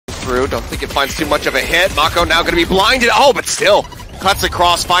through. Don't think it finds too much of a hit. MaKo now going to be blinded. Oh, but still cuts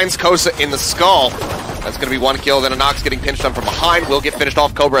across, finds CoSa in the skull. That's going to be one kill. Then Anaks getting pinched on from behind. Will get finished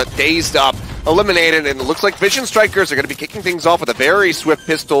off. Kobra dazed up, eliminated, and it looks like Vision Strikers are going to be kicking things off with a very swift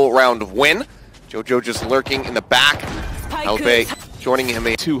pistol round win. JoXJo just lurking in the back. Halbae joining him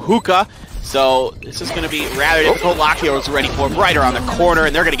to hookah. So this is going to be rather difficult. Lakia was ready for him right around the corner,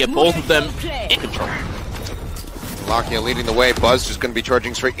 and they're going to get both of them in control. Lakia leading the way. Buzz just going to be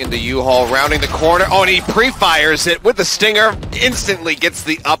charging straight into U-Haul, rounding the corner. Oh, and he pre-fires it with the stinger. Instantly gets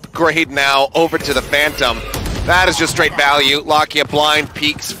the upgrade now over to the Phantom. That is just straight value. Lakia blind,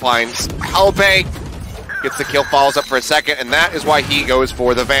 peeks, finds Halbae. Gets the kill, follows up for a second, and that is why he goes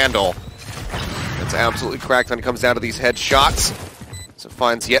for the Vandal. That's absolutely cracked when it comes down to these headshots. So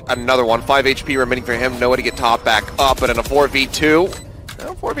finds yet another one. 5 HP remaining for him. Nowhere to get top back up, but in a 4v2,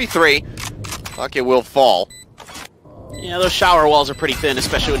 4v3, Lakia will fall. Yeah, those shower walls are pretty thin,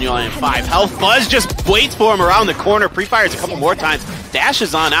 especially when you only have 5 health. Buzz just waits for him around the corner, pre-fires a couple more times,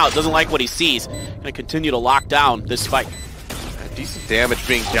 dashes on out, doesn't like what he sees. Gonna continue to lock down this fight. Decent damage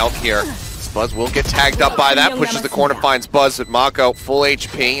being dealt here. Buzz will get tagged up by that, pushes the corner, finds Buzz at MaKo, full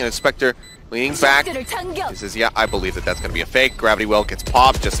HP, and Inspector leaning back. He says, yeah, I believe that that's going to be a fake. Gravity Well gets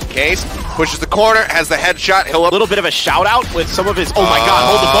popped just in case. Pushes the corner, has the headshot. He'll a little bit of a shout out with some of his, oh my god,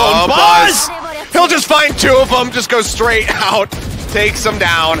 hold the bone, Buzz! He'll just find 2 of them, just goes straight out, takes them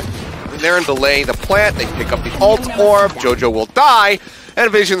down. And they're in delay the plant, they pick up the ult orb, JoXJo will die,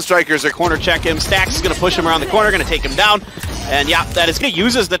 and Vision Strikers are corner check him. Stax is going to push him around the corner, going to take him down. And yeah, that is going to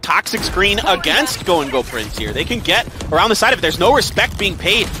use as the toxic screen against Go Prince here. They can get around the side of it. There's no respect being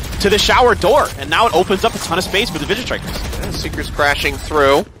paid to the shower door. And now it opens up a ton of space for the Vision Strikers. And Seeker's crashing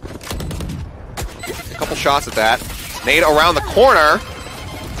through. A couple shots at that. Nade around the corner.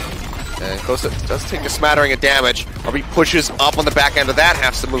 And CoSa does take a smattering of damage. RB pushes up on the back end of that.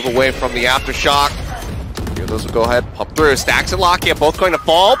 Has to move away from the aftershock. Here, those will go ahead, pump through. Stax and Lakia both going to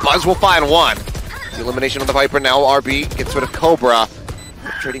fall. Buzz will find one. The elimination of the Viper. Now RB gets rid of Kobra.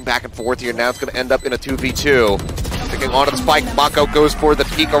 Trading back and forth here. Now it's going to end up in a 2v2. Sticking onto the spike. MaKo goes for the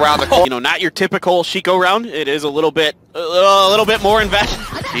peek around the corner. You know, not your typical Shiko round. It is a little bit more invested.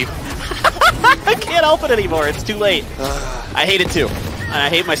 I can't help it anymore. It's too late. I hate it too. And I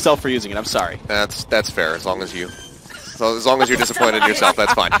hate myself for using it. I'm sorry. That's fair. As long as you're disappointed in yourself,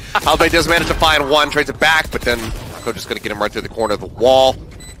 that's fine. Halbae does manage to find one, trades it back, but then MaKo just going to get him right through the corner of the wall.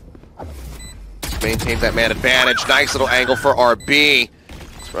 Maintains that man advantage. Nice little angle for RB.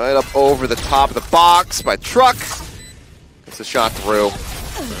 It's right up over the top of the box by Truck. Gets a shot through.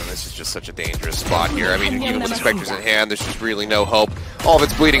 Oh, this is just such a dangerous spot here. I mean, even with the Spectres in hand, there's just really no hope. All of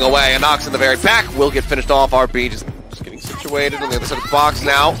it's bleeding away. Anaks in the very back will get finished off. RB just getting situated on the other side of the box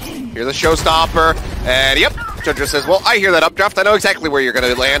now. Here's the showstopper. And yep, JoXJo says, well, I hear that updraft. I know exactly where you're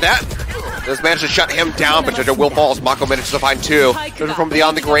going to land at. Does manage to shut him down, but JoXJo will fall as MaKo manages to find 2. JoXJo from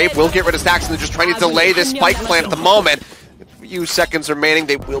beyond the grave will get rid of Stax, and they're just trying to delay this spike plant at the moment. A few seconds remaining,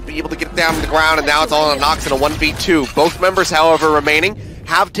 they will be able to get it down to the ground, and now it's all on Anaks in a 1v2. Both members, however, remaining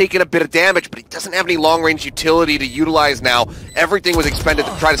have taken a bit of damage, but he doesn't have any long-range utility to utilize now. Everything was expended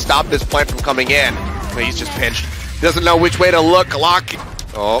to try to stop this plant from coming in. But he's just pinched. Doesn't know which way to look.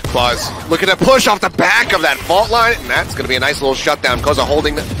 Oh, Buzz. Look at that push off the back of that fault line, and that's going to be a nice little shutdown. CoSa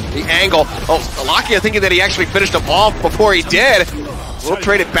holding the angle. Oh, Lakia thinking that he actually finished him off before he did. We'll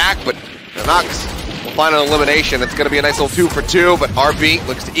trade it back, but Anaks will find an elimination. It's going to be a nice little 2 for 2, but RB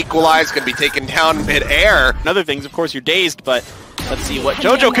looks to equalize, going to be taken down mid-air. Another thing, of course, you're dazed, but let's see what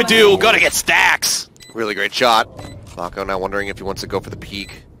JoXJo could do. Gonna get Stax. Really great shot. MaKo now wondering if he wants to go for the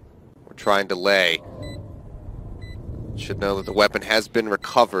peek or try and delay. Should know that the weapon has been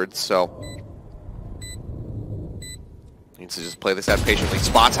recovered, so needs to just play this out patiently.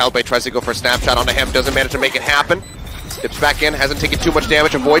 Spots Halbae, tries to go for a snapshot onto him, doesn't manage to make it happen. Dips back in, hasn't taken too much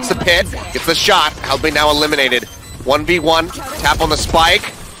damage, avoids the pit, gets the shot. Halbae now eliminated. 1v1, tap on the spike.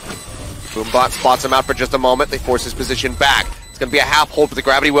 Boombot spots him out for just a moment. They force his position back. It's going to be a half hold, but the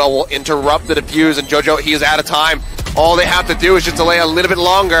gravity well will interrupt the defuse, and JoXJo, he is out of time. All they have to do is just delay a little bit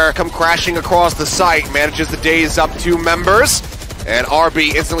longer, come crashing across the site, manages to daze up 2 members, and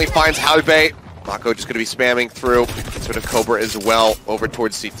RB instantly finds Halbae. MaKo just going to be spamming through, sort of Kobra as well, over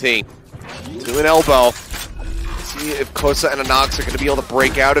towards CT. To an elbow. See if CoSa and Anaks are going to be able to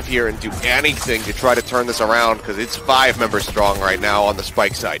break out of here and do anything to try to turn this around, because it's 5 members strong right now on the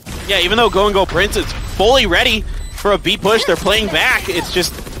spike side. Yeah, even though Go Prince is fully ready for a B push, they're playing back. It's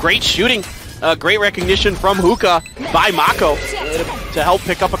just great shooting. Great recognition from Hookah by MaKo to help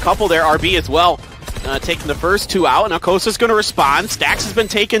pick up a couple there. RB as well, taking the first 2 out. Now CoSa's going to respond. Stax has been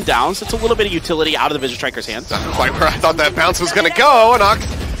taken down, so it's a little bit of utility out of the Vision Striker's hands. Not quite where I thought that bounce was going to go. Anaks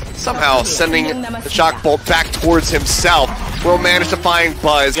somehow sending the shock bolt back towards himself. Will manage to find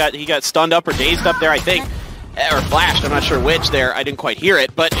Buzz. He got stunned up or dazed up there, I think. Or flashed, I'm not sure which there. I didn't quite hear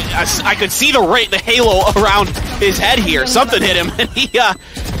it, but I could see the halo around his head here. Something hit him, and he,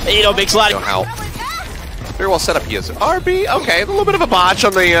 makes a lot of... Very well set up he is. RB, okay, a little bit of a botch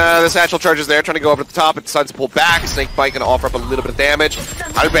on the satchel charges there, trying to go up at the top. It decides to pull back. Snakebite gonna offer up a little bit of damage.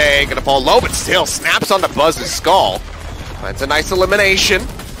 Halbae gonna fall low, but still snaps onto Buzz's skull. That's a nice elimination.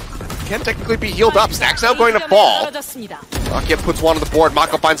 Can't technically be healed up. Stax now going to fall. Lakia puts one on the board.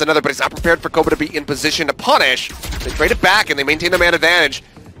 MaKo finds another, but he's not prepared for kobra to be in position to punish. They trade it back and they maintain the man advantage.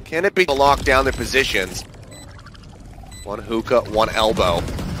 Can it be to lock down their positions? One hookah, one elbow.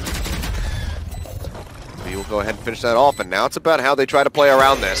 We will go ahead and finish that off, and now it's about how they try to play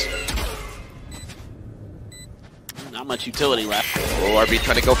around this. Not much utility left. RB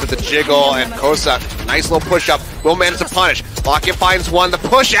trying to go for the jiggle, and CoSa, nice little push up, will manage to punish. Lakia finds one, the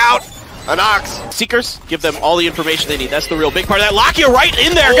push out. Anaks. Seekers, give them all the information they need. That's the real big part of that. Lakia right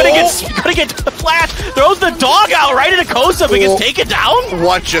in there, gonna get the flash. Throws the dog out right into CoSa, but gets taken down.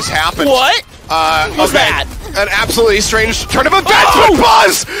 What just happened? What? Was that? An absolutely strange turn of events with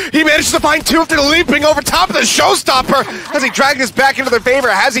Buzz! He manages to find two after leaping over top of the showstopper. Has he dragged this back into their favor?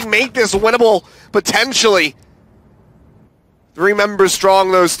 Has he made this winnable? Potentially. 3 members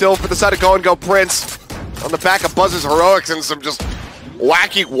strong, though, still for the side of Go Prince. On the back of Buzz's heroics and some just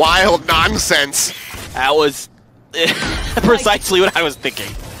wacky, wild nonsense. That was precisely what I was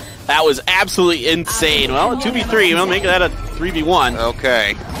thinking. That was absolutely insane. Well, a 2v3, we'll make that a 3v1.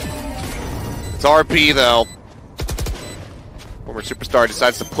 Okay. It's RP, though. Former superstar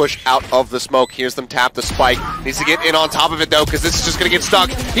decides to push out of the smoke. Here's them tap the spike. Needs to get in on top of it, though, because this is just going to get stuck.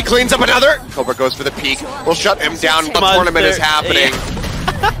 He cleans up another. Kobra goes for the peek. We'll shut him down. The tournament is happening.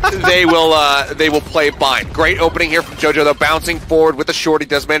 They will play bind. Great opening here from JoXJo, though, bouncing forward with the short. He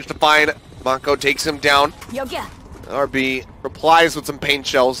does manage to find MaKo, takes him down. RB replies with some paint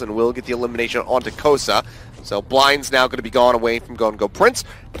shells and will get the elimination onto CoSa. So Blind's now going to be gone away from Go Prince.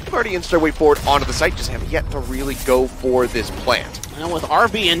 They've already inched their way forward onto the site, just haven't yet to really go for this plant. And with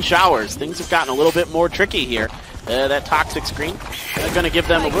RB in showers, things have gotten a little bit more tricky here. That toxic screen going to give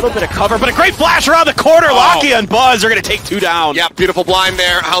them a little bit of cover, but a great flash around the corner. Lakia and Buzz are going to take 2 down. Yeah, beautiful blind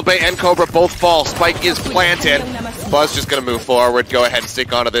there. Halbae and Kobra both fall. Spike is planted. Buzz just going to move forward. Go ahead and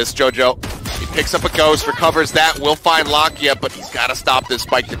stick onto this. JoXJo, he picks up a ghost, recovers that, will find Lakia, but he's got to stop this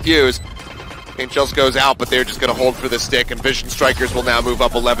spike defuse. Paint Shells goes out, but they're just going to hold for the stick, and Vision Strikers will now move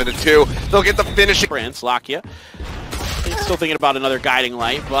up 11-2. They'll get the finishing. Lakia. Still thinking about another guiding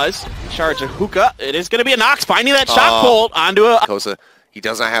light. Buzz, charge a hookah. It is going to be Anaks finding that shock bolt onto a... CoSa, he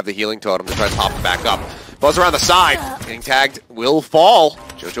does not have the healing totem to try to pop it back up. Buzz around the side, getting tagged, will fall.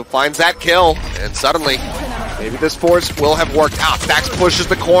 JoXJo finds that kill, and suddenly, maybe this force will have worked out. Stax pushes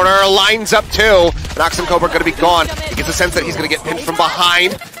the corner, lines up 2. Anaks and Kobra are going to be gone. He gets a sense that he's going to get pinched from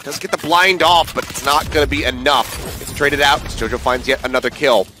behind. Does get the blind off, but it's not going to be enough. It's traded out as JoXJo finds yet another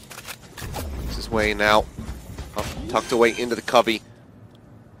kill. This is way now. Tucked away into the cubby.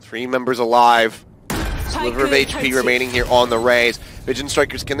 3 members alive. Sliver of HP remaining here on the Rays. Vision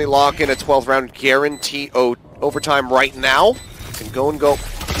Strikers, can they lock in a 12th round guarantee overtime right now? Can go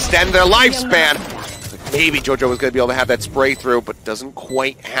extend their lifespan. Maybe JoXJo was going to be able to have that spray through, but doesn't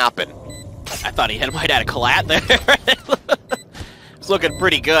quite happen. I thought he might have a collat there. It's looking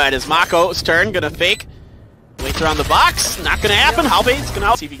pretty good. Is MaKo's turn going to fake? Waits around the box. Not going to happen. Halbae's going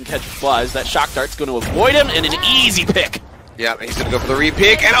to see if he can catch Buzz. That shock dart's going to avoid him, and an easy pick. Yeah, he's going to go for the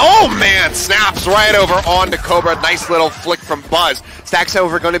re-pick, and oh man, snaps right over onto Kobra. Nice little flick from Buzz. Stax,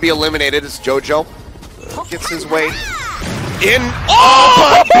 however, going to be eliminated as JoXJo gets his way in.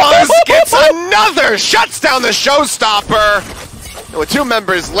 Oh, but Buzz gets another! Shuts down the showstopper. And with 2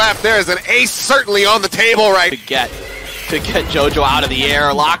 members left, there is an ace certainly on the table right to get JoXJo out of the air.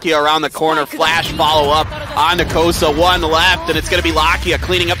 Lakia around the corner, flash follow-up onto CoSa, 1 left, and it's going to be Lakia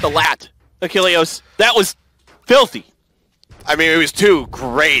cleaning up the lat. Achilleos, that was filthy. I mean, it was 2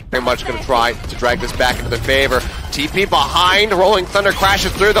 great. Very much going to try to drag this back into their favor. TP behind, Rolling Thunder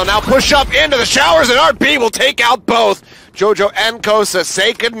crashes through. They'll now push up into the showers, and RB will take out both. JoXJo and CoSa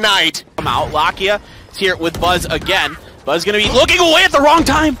say goodnight. Come out, Lakia is here with Buzz again. Buzz going to be looking away at the wrong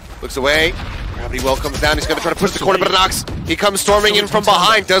time. Looks away. Gravity well comes down. He's going to try to push the corner, but Anaks, he comes storming in from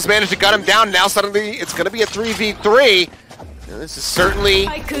behind. Does manage to gut him down. Now suddenly it's going to be a 3v3. This is certainly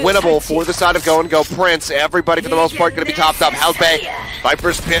winnable for the side of Go Prince. Everybody, for the most part, going to be topped up. Halbae,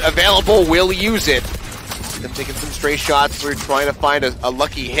 Viper's Pit available, will use it. Them taking some stray shots through trying to find a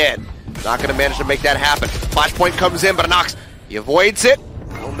lucky hit. Not going to manage to make that happen. Flashpoint comes in, but Anaks, he avoids it.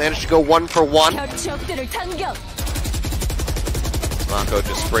 He'll manage to go 1 for 1. MaKo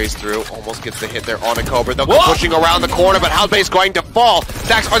just sprays through, almost gets the hit there on a Kobra. They'll go pushing around the corner, but Halbae's going to fall.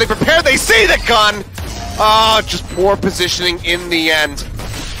 stax, are they prepared? They see the gun! Just poor positioning in the end.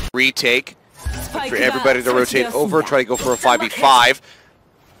 Retake. For everybody to rotate over, try to go for a 5v5.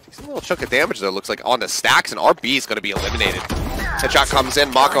 Decent little chunk of damage there, looks like on the stax, and RB is going to be eliminated. Headshot comes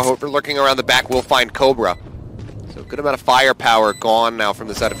in, MaKo lurking around the back will find Kobra. So good amount of firepower gone now from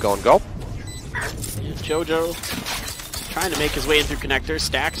the side of Go and Go. JoXJo trying to make his way in through connectors.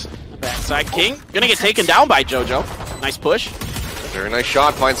 stax, the backside. King gonna get taken down by JoXJo. Nice push. Very nice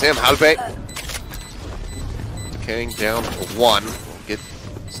shot, finds him. Halbae. King down to 1. Get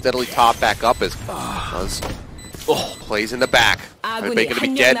steadily top back up as Buzz plays in the back. Halbae gonna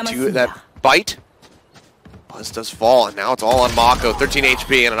be dead to that bite. Buzz does fall, and now it's all on MaKo. 13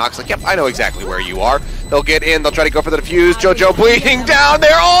 HP, and Anaks like, yep, I know exactly where you are. They'll get in, they'll try to go for the defuse. JoXJo bleeding down,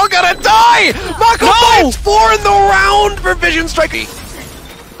 they're all gonna die! MaKo finds 4 in the round for Vision Strike.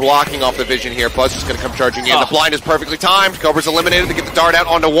 Blocking off the Vision here, Buzz is gonna come charging in. The blind is perfectly timed. Kobra's eliminated to get the dart out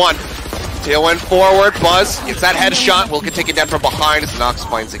onto 1. Tailwind forward, Buzz gets that headshot. Will get taken down from behind as Anaks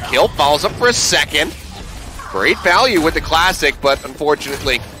finds a kill. Follows up for a second. Great value with the classic, but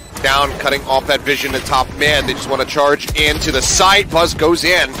unfortunately, down, cutting off that Vision and top mid. They just want to charge into the site. Buzz goes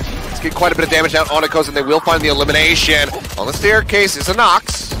in. Let's get quite a bit of damage down on Kosa, and they will find the elimination. On the staircase is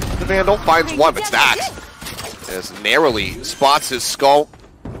Anaks. The Vandal finds 1, but stax as narrowly spots his skull.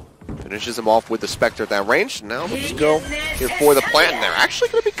 Finishes him off with the Spectre at that range. Now they'll just go here for the plant, and they're actually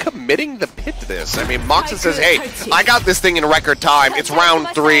going to be committing the pit to this. I mean, Moxon says, hey, I got this thing in record time. It's round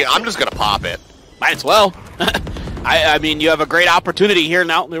 3. I'm just going to pop it. Might as well. I mean, you have a great opportunity here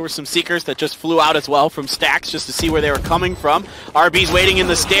now. There were some Seekers that just flew out as well from stax just to see where they were coming from. RB's waiting in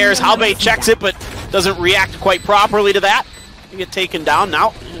the stairs. Halbae checks it, but doesn't react quite properly to that. You get taken down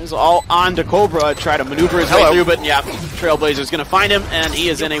now. It's all on to Kobra. Try to maneuver his way through, but yeah, Trailblazer's going to find him, and he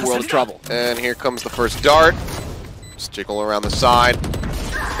is in a world of trouble. And here comes the first dart. Just jiggle around the side,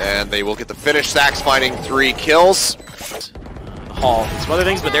 and they will get the finish. stax finding 3 kills. Hall, some other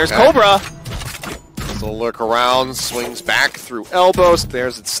things, but there's Kobra. He'll lurk around, swings back through elbows.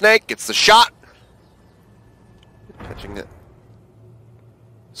 There's its snake, gets the shot. Catching it.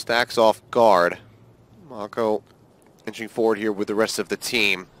 stax off guard. MaKo inching forward here with the rest of the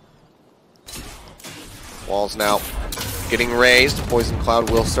team. Walls now getting raised. Poison Cloud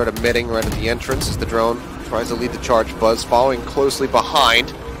will start emitting right at the entrance as the drone tries to lead the charge. Buzz following closely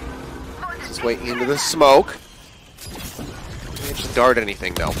behind. Makes his way into the smoke. Can't just dart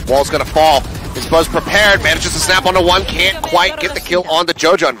anything though. Wall's gonna fall. Is Buzz prepared? Manages to snap onto 1. Can't quite get the kill onto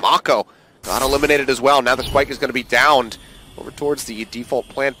JoXJo, and MaKo got eliminated as well. Now the spike is gonna be downed over towards the default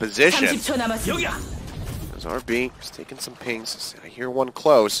plant position. As RB is taking some pings. I hear 1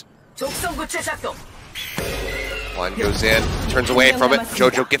 close. Line goes in, turns away from it.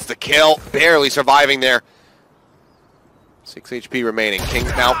 JoXJo gets the kill, barely surviving there. 6 HP remaining. King's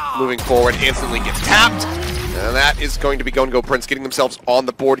now moving forward, instantly gets tapped. And that is going to be Go and Go Prince getting themselves on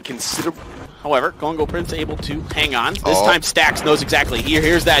the board considerably. However, Go and Go Prince able to hang on. This time stax knows exactly.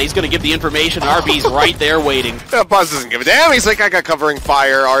 Here's that. He's going to give the information. RB's right there waiting. Buzz doesn't give a damn. He's like, I got covering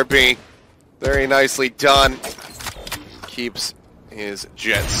fire, RB. Very nicely done. Keeps his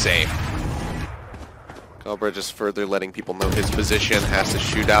jet safe. Kobra just further letting people know his position. Has to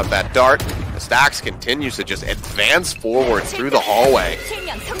shoot out that dart. The stax continues to just advance forward through the hallway.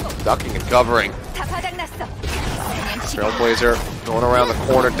 Ducking and covering. Trailblazer going around the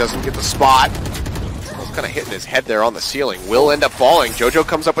corner, doesn't get the spot. He's kind of hitting his head there on the ceiling. Will end up falling. JoXJo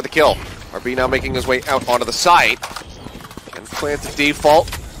comes up with a kill. RB now making his way out onto the site. And plant the default.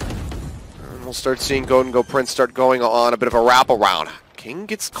 And we'll start seeing Go and Go Prince start going on a bit of a wraparound. King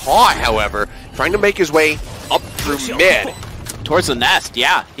gets caught, however, trying to make his way up through mid. Towards the nest,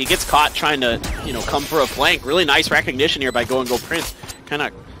 yeah. He gets caught trying to, come for a flank. Really nice recognition here by Go and Go Prince. Kind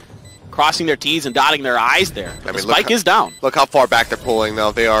of crossing their T's and dotting their I's there. I mean, the spike is down. Look how far back they're pulling,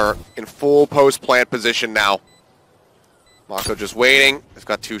 though. They are in full post-plant position now. MaKo just waiting. They've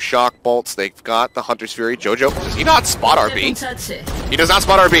got 2 shock bolts. They've got the Hunter's Fury. JoXJo, does he not spot RB? He does not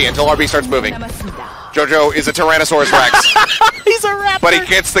spot RB until RB starts moving. JoXJo is a Tyrannosaurus Rex. He's a raptor. But he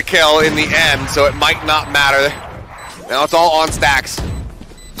gets the kill in the end, so it might not matter. Now it's all on stax.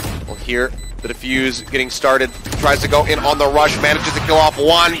 We'll hear the defuse getting started. Tries to go in on the rush. Manages to kill off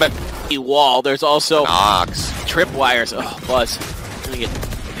 1, but... Wall. There's also Anaks. tripwires. Oh, Buzz. Gonna get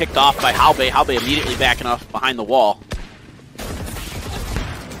picked off by Halbae. Halbae immediately backing off behind the wall.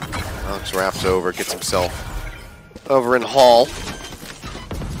 Anaks wraps over, gets himself over in Hall.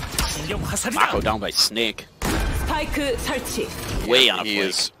 MaKo down by Snake. Way on a He flank.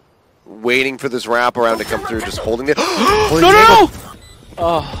 is waiting for this wraparound to come through, just holding it. No!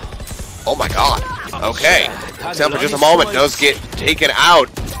 Oh my god. Okay. Except for just a moment, does get taken out.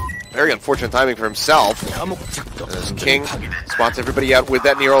 Very unfortunate timing for himself. As King spots everybody out with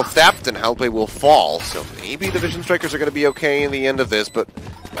that Nero theft, and Halbae will fall. So maybe the Vision Strikers are going to be okay in the end of this, but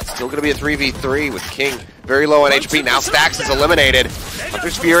it's still going to be a 3v3 with King very low on HP. Now Stax is eliminated.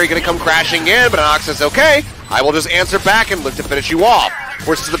 Hunter's Fury going to come crashing in, but Anaks says, okay, I will just answer back and look to finish you off.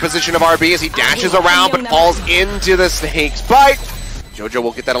 Forces the position of RB as he dashes around, but falls into the snake's bite. JoXJo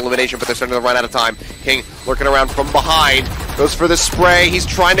will get that elimination, but they're starting to run out of time. King lurking around from behind. Goes for the spray. He's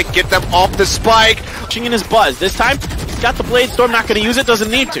trying to get them off the spike. In his buzz. This time, he's got the Blade Storm, not going to use it,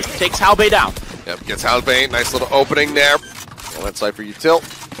 doesn't need to. Takes Halbae down. Yep, gets Halbae. Nice little opening there. Well, that Cypher util.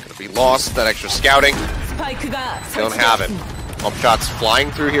 Gonna be lost. That extra scouting. Don't have it. Pump shots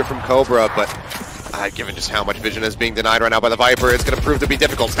flying through here from Kobra, but given just how much vision is being denied right now by the Viper, it's going to prove to be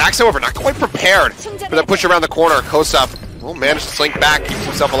difficult. Stax, however, not quite prepared for that push around the corner. CoSa will manage to slink back, keeps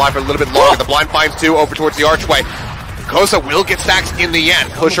himself alive for a little bit longer. The blind finds two over towards the archway. CoSa will get Stax in the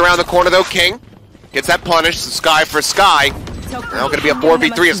end. Push around the corner though, King gets that punish, Sky for Sky. Now going to be a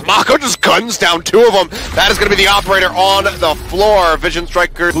 4v3 as MaKo just guns down two of them. That is going to be the operator on the floor. Vision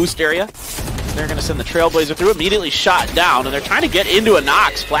Striker. Boost area. They're going to send the Trailblazer through, immediately shot down, and they're trying to get into a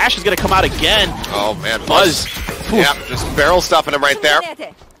Nox. Flash is going to come out again. Oh man, Buzz. Yeah, just barrel stuffing him right there.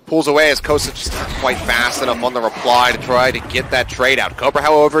 Pulls away as CoSa just not quite fast enough on the reply to try to get that trade out. Kobra,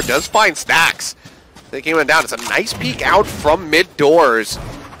 however, does find Stax. They came down. It's a nice peek out from mid doors.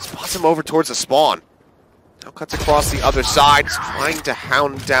 Spots him over towards the spawn. Now cuts across the other side, trying to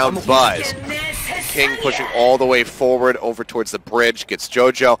hound down Buzz. King pushing all the way forward over towards the bridge, gets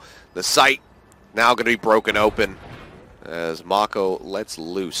JoXJo. The site now going to be broken open as MaKo lets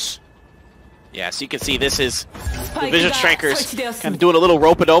loose. Yeah, so you can see this is the Vision Strikers kind of doing a little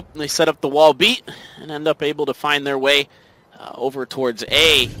rope-a-dope. They set up the wall beat and end up able to find their way over towards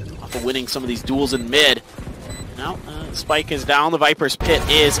A, off of winning some of these duels in mid. Now, Spike is down, the Viper's pit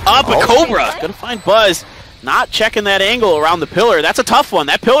is up, and Kobra going to find Buzz. Not checking that angle around the pillar. That's a tough one.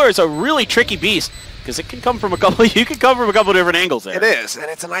 That pillar is a really tricky beast because it can come from a couple. You can come from a couple different angles there. It is, and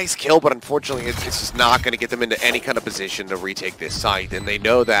it's a nice kill, but unfortunately, it's just not going to get them into any kind of position to retake this site, and they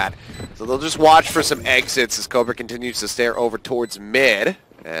know that. So they'll just watch for some exits as Kobra continues to stare over towards mid,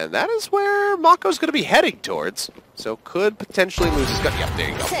 and that is where MaKo's going to be heading towards. So could potentially lose his gun. Yep, there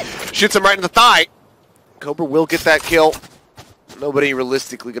you go. Shoots him right in the thigh. Kobra will get that kill. Nobody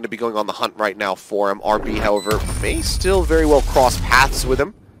realistically going to be going on the hunt right now for him. RB, however, may still very well cross paths with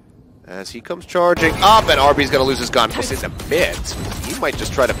him as he comes charging up, and RB's going to lose his gun. Plus, in the mid, he might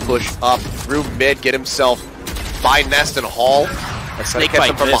just try to push up through mid, get himself by Nest and Hall. That's going to catch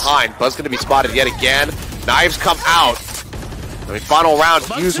him from behind. Buzz going to be spotted yet again. Knives come out. I mean, final round,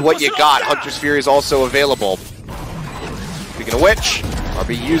 use what you got. Hunter's Fury is also available. Speaking of which,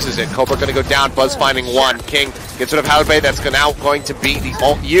 RB uses it. Kobra going to go down. Buzz finding one. King gets rid of Halbae. That's now going to be the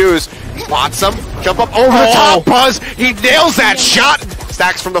ult use. Spots him. Jump up over the top. Buzz. He nails that shot.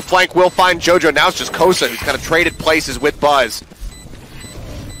 Stax from the flank will find JoXJo. Now it's just CoSa who's kind of traded places with Buzz.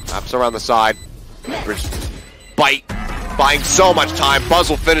 Laps around the side. Bite. Buying so much time. Buzz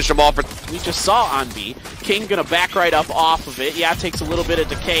will finish him off. We just saw on B. King going to back right up off of it. Yeah, it takes a little bit of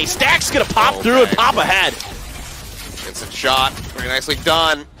decay. Stax going to pop through and pop ahead. Instant shot. Very nicely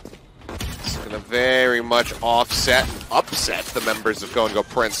done. It's going to very much offset and upset the members of Go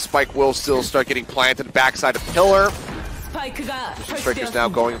Prince. Spike will still start getting planted backside of pillar. Strikers now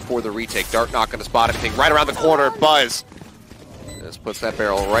going for the retake. Dart not going to spot anything. Right around the corner, Buzz. Just puts that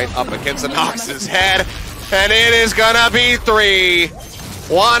barrel right up against the Nox's head. And it is going to be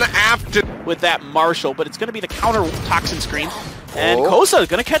 3-1 after. With that Marshall, but it's going to be the counter toxin screen. And CoSa is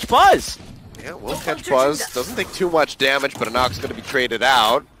going to catch Buzz. Yeah, we'll catch Buzz. Doesn't take too much damage, but Anaks going to be traded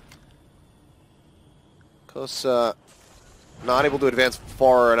out. CoSa not able to advance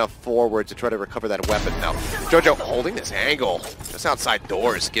far enough forward to try to recover that weapon. Now, JoXJo holding this angle just outside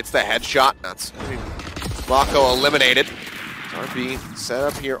doors. Gets the headshot. That's MaKo eliminated. RB set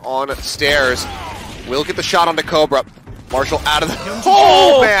up here on stairs. Will get the shot onto Kobra. Marshall out of the...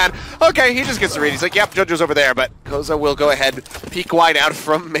 Oh, man! Okay, he just gets the read. He's like, yep, JoXJo's over there, but CoSa will go ahead, peek wide out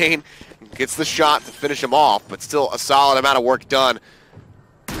from main. Gets the shot to finish him off, but still a solid amount of work done.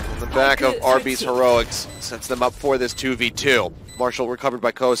 On the back of RB's heroics, sets them up for this 2v2. Marshall recovered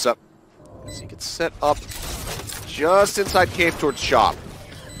by CoSa. So he gets set up just inside cave towards shop.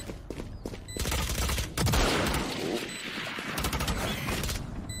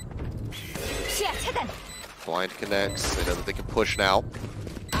 Blind connects. They know that they can push now.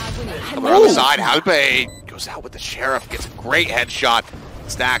 Coming around the side, Halbae goes out with the Sheriff, gets a great headshot.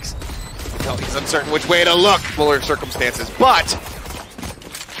 Stax. He's uncertain which way to look, fuller circumstances, but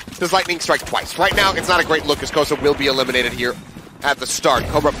does lightning strike twice. Right now, it's not a great look as CoSa will be eliminated here at the start.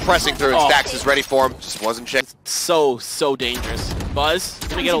 Kobra pressing through, and stax is ready for him. Just wasn't checked. So dangerous. Buzz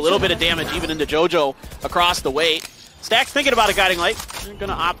gonna get a little bit of damage even into JoXJo across the way. Stax thinking about a guiding light. They're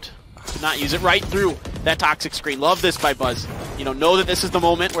gonna opt to not use it right through that toxic screen. Love this by Buzz. You know that this is the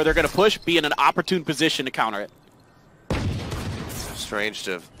moment where they're gonna push, be in an opportune position to counter it. Strange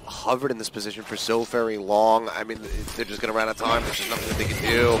to have hovered in this position for so very long. I mean, they're just going to run out of time. There's just nothing that they can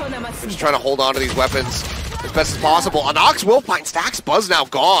do. They're just trying to hold on to these weapons as best as possible. Anaks will find stax. Buzz now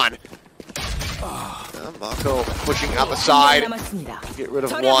gone. MaKo pushing out the side. Get rid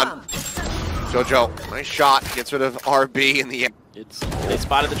of one. JoXJo, nice shot. Gets rid of RB in the end. They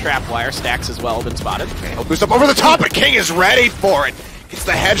spotted the trap wire. Stax as well been spotted. Okay, he'll boost up over the top, but King is ready for it. Gets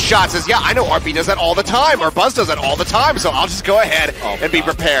the headshot, says, yeah, I know RB does that all the time, or Buzz does that all the time, so I'll just go ahead and be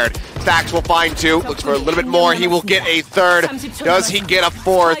prepared. Stax will find two, looks for a little bit more, he will get a third. Does he get a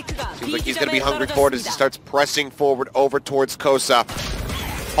fourth? Seems like he's going to be hungry for it as he starts pressing forward over towards CoSa.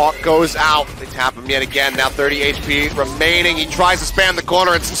 Hawk goes out, they tap him yet again, now 30 HP remaining. He tries to spam the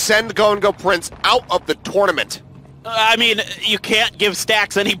corner and send Go Prince out of the tournament. I mean, you can't give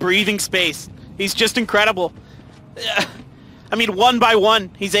Stax any breathing space. He's just incredible. I mean, one by one,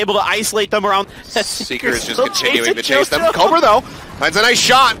 he's able to isolate them around. Seeker is just continuing to chase them. Kobra, though, finds a nice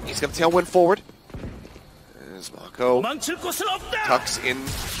shot. He's going to tailwind forward. There's MaKo. Tucks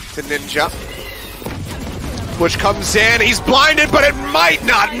into Ninja. Push comes in. He's blinded, but it might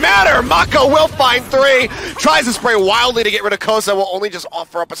not matter. MaKo will find three. Tries to spray wildly to get rid of CoSa. Will only just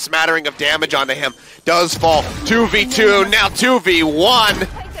offer up a smattering of damage onto him. Does fall. 2v2, now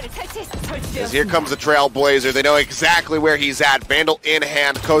 2v1. As here comes the Trailblazer. They know exactly where he's at. Vandal in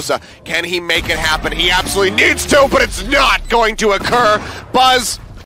hand. CoSa, can he make it happen? He absolutely needs to, but it's not going to occur. Buzz